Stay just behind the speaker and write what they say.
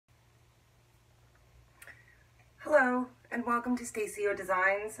Hello and welcome to Stacio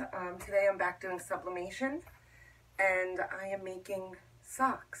Designs. Today I'm back doing sublimation and I am making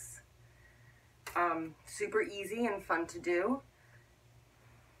socks. Super easy and fun to do.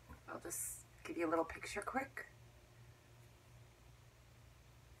 I'll just give you a little picture quick.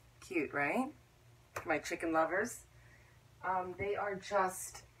 Cute, right? For my chicken lovers.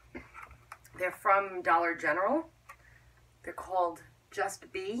 They're from Dollar General. They're called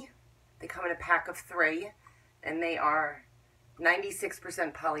Just Be. They come in a pack of 3. And they are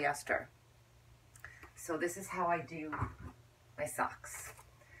 96% polyester. So this is how I do my socks.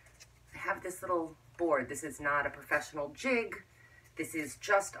 I have this little board. This is not a professional jig. This is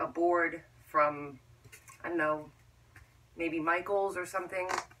just a board from, I don't know, maybe Michael's or something.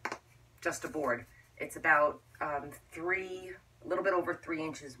 Just a board. It's about a little bit over 3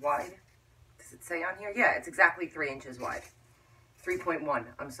 inches wide. Does it say on here? Yeah, it's exactly 3 inches wide. 3.1,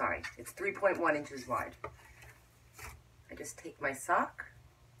 I'm sorry. It's 3.1 inches wide. I just take my sock,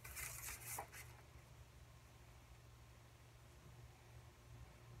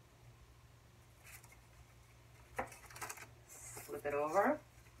 flip it over,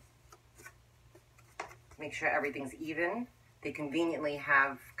 make sure everything's even. They conveniently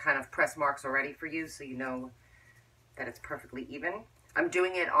have kind of press marks already for you, so you know that it's perfectly even. I'm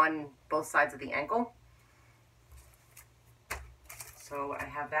doing it on both sides of the ankle, so I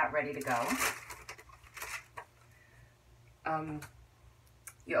have that ready to go.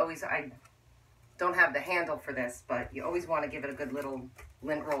 I don't have the handle for this, but you always want to give it a good little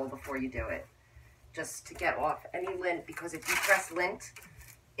lint roll before you do it, just to get off any lint, because if you press lint,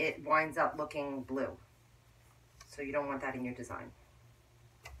 it winds up looking blue. So you don't want that in your design.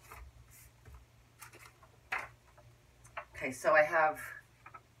 Okay, so I have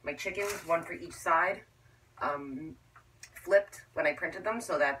my chickens, one for each side, flipped when I printed them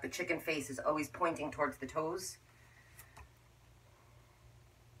so that the chicken face is always pointing towards the toes.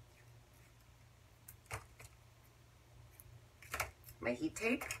 My heat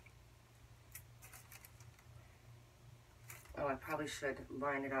tape. Oh, I probably should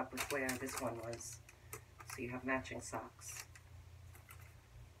line it up with where this one was, so you have matching socks.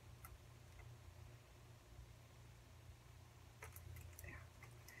 There.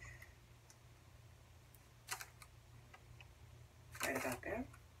 Right about there.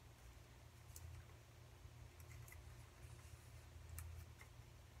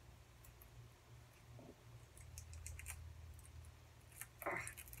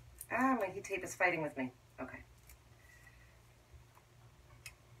 My heat tape is fighting with me. Okay.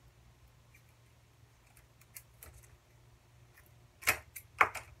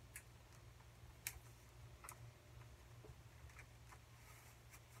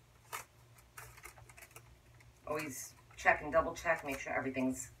 Always check and double check, make sure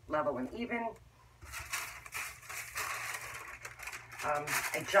everything's level and even.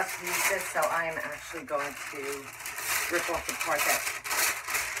 I just used this, so I am actually going to rip off the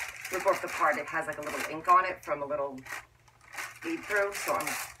part it has like a little ink on it from a little bleed through, so I'm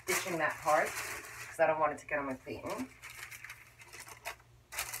ditching that part because I don't want it to get on my plate.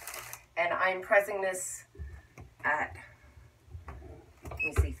 And I'm pressing this at, let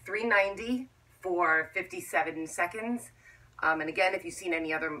me see, 390 for 57 seconds. And again, if you've seen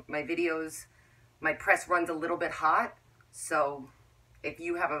any other my videos, my press runs a little bit hot, so if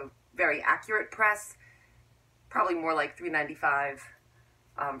you have a very accurate press, probably more like 395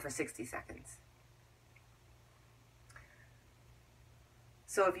 for 60 seconds.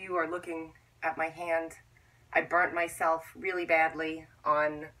 So if you are looking at my hand, I burnt myself really badly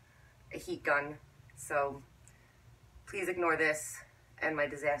on a heat gun, so please ignore this and my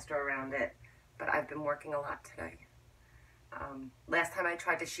disaster around it, but I've been working a lot today. Last time I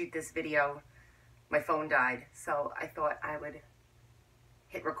tried to shoot this video, my phone died, so I thought I would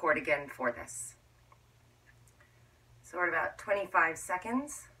hit record again for this. So we're at about 25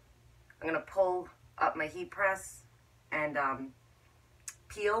 seconds. I'm going to pull up my heat press and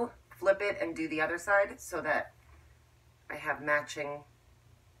peel, flip it, and do the other side so that I have matching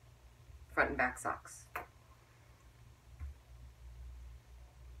front and back socks.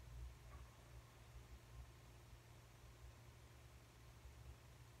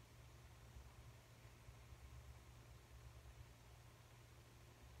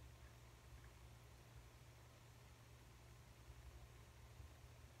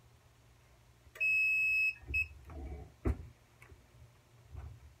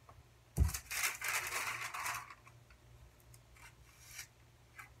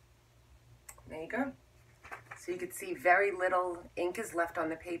 There you go. So you can see very little ink is left on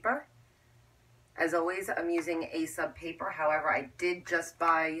the paper. As always, I'm using a sub paper. However, I did just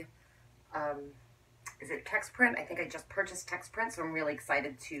buy is it text print? I think I just purchased text print, so I'm really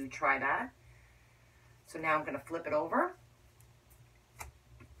excited to try that. So now I'm going to flip it over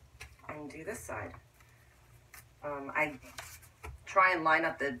and do this side. I try and line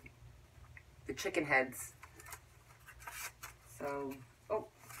up the chicken heads. So, oh.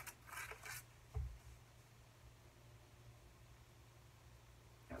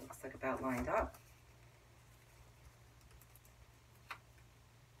 That looks like about lined up.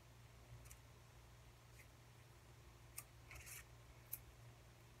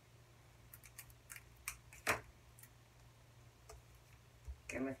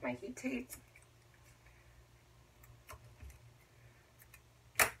 Again with my heat tape.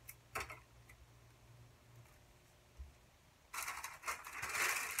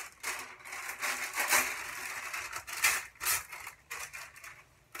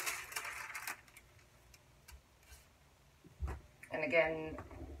 And again,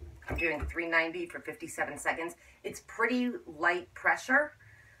 I'm doing 390 for 57 seconds. It's pretty light pressure.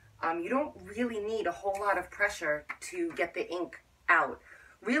 You don't really need a whole lot of pressure to get the ink out,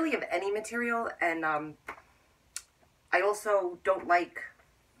 really, of any material. And I also don't like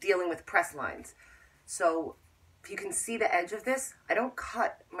dealing with press lines. So if you can see the edge of this, I don't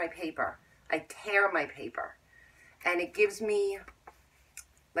cut my paper. I tear my paper. And it gives me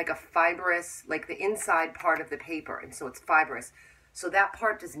like a fibrous, like the inside part of the paper. And so it's fibrous. So that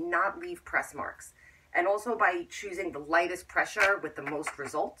part does not leave press marks. And also by choosing the lightest pressure with the most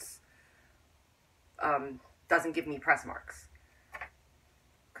results, doesn't give me press marks.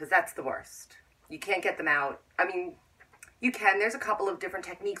 Because that's the worst. You can't get them out. I mean, you can. There's a couple of different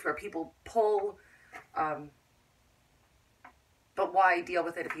techniques where people pull, but why deal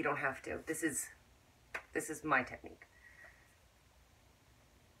with it if you don't have to? This is my technique.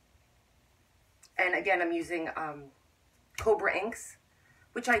 And again, I'm using Cobra inks,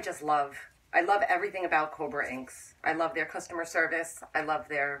 which I just love. I love everything about Cobra inks. I love their customer service. I love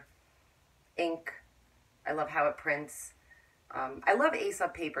their ink. I love how it prints. I love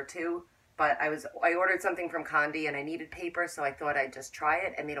A-sub paper too, but I ordered something from Condi and I needed paper, so I thought I'd just try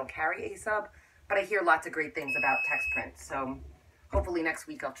it, and they don't carry A-sub, but I hear lots of great things about text print, so hopefully next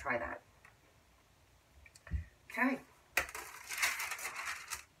week I'll try that. Okay.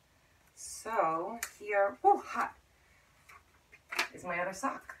 So here, oh, hot, is my other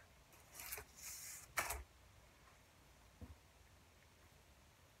sock.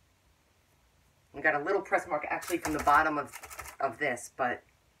 I got a little press mark actually from the bottom of this, but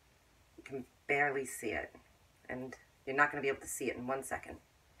you can barely see it. And you're not going to be able to see it in 1 second.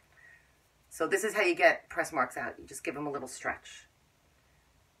 So this is how you get press marks out. You just give them a little stretch.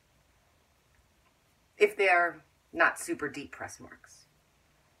 If they're not super deep press marks.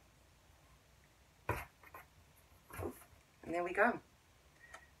 And there we go.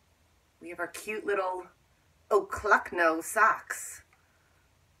 We have our cute little O'Cluckno socks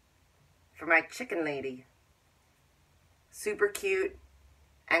for my chicken lady. Super cute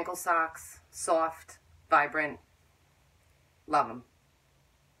ankle socks, soft, vibrant. Love them.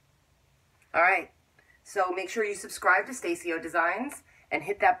 All right, so make sure you subscribe to Stacy O Designs and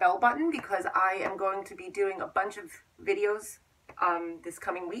hit that bell button, because I am going to be doing a bunch of videos this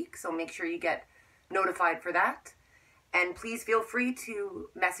coming week, so make sure you get notified for that. And please feel free to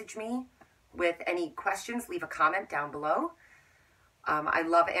message me with any questions. Leave a comment down below. I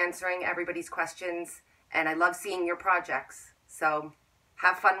love answering everybody's questions, and I love seeing your projects. So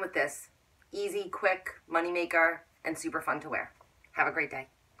have fun with this. Easy, quick, moneymaker, and super fun to wear. Have a great day.